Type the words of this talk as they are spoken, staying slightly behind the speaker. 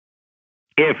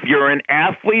If you're an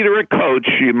athlete or a coach,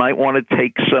 you might want to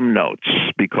take some notes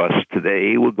because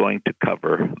today we're going to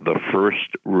cover the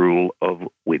first rule of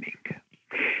winning.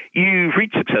 You've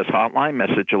reached Success Hotline,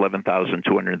 message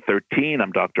 11,213.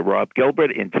 I'm Dr. Rob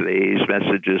Gilbert, and today's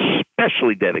message is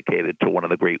specially dedicated to one of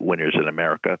the great winners in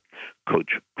America,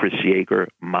 Coach Chris Yeager,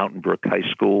 Mountain Brook High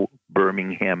School,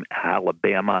 Birmingham,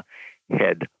 Alabama,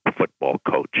 head football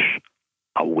coach,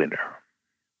 a winner.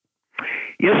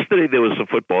 Yesterday, there was a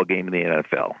football game in the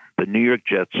NFL. The New York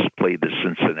Jets played the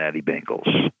Cincinnati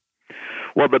Bengals.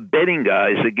 Well, the betting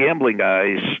guys, the gambling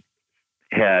guys,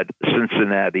 had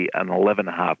Cincinnati an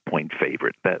 11.5-point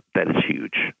favorite. That is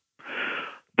huge.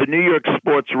 The New York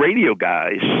sports radio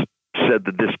guys said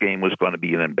that this game was going to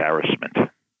be an embarrassment.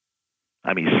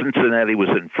 I mean, Cincinnati was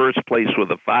in first place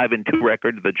with a 5-2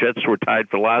 record. The Jets were tied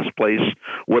for last place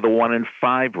with a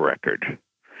 1-5 record.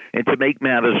 And to make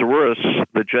matters worse,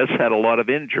 the Jets had a lot of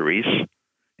injuries,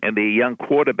 and the young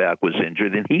quarterback was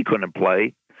injured, and he couldn't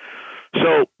play.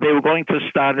 So they were going to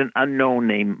start an unknown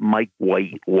named Mike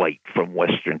White from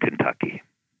Western Kentucky.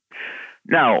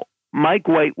 Now, Mike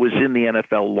White was in the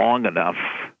NFL long enough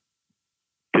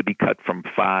to be cut from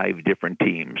 5 different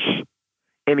teams,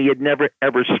 and he had never,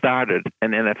 ever started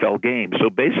an NFL game. So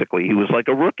basically, he was like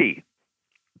a rookie.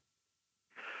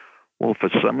 Well,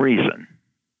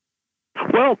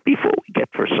 before we get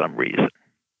for some reason,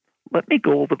 let me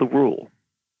go over the rule.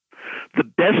 The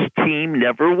best team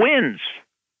never wins.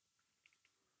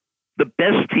 The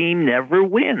best team never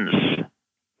wins.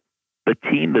 The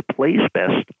team that plays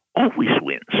best always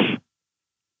wins.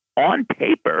 On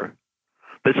paper,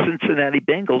 the Cincinnati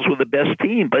Bengals were the best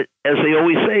team, but as they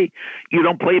always say, you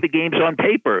don't play the games on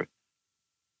paper.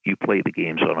 You play the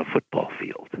games on a football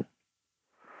field.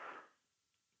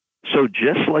 So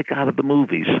just like out of the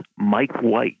movies, Mike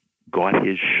White got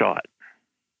his shot.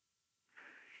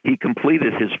 He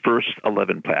completed his first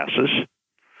 11 passes.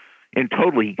 In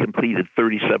total, he completed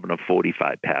 37 of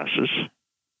 45 passes.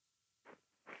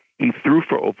 He threw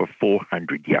for over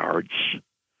 400 yards.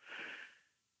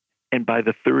 And by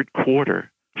the third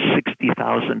quarter,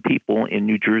 60,000 people in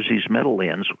New Jersey's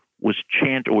Meadowlands were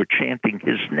chanting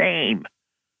his name.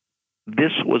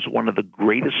 This was one of the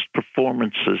greatest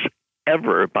performances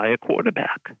ever by a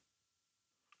quarterback,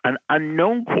 an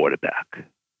unknown quarterback.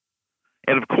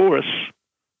 And of course,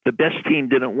 the best team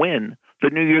didn't win.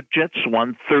 The New York Jets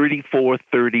won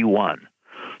 34-31.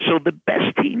 So the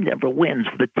best team never wins.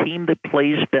 The team that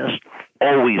plays best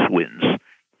always wins.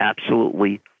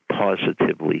 Absolutely,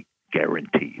 positively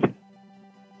guaranteed.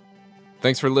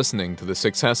 Thanks for listening to the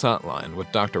Success Hotline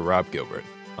with Dr. Rob Gilbert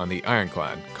on the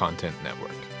Ironclad Content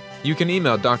Network. You can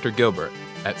email Dr. Gilbert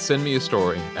at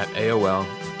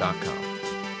sendmeastory@aol.com.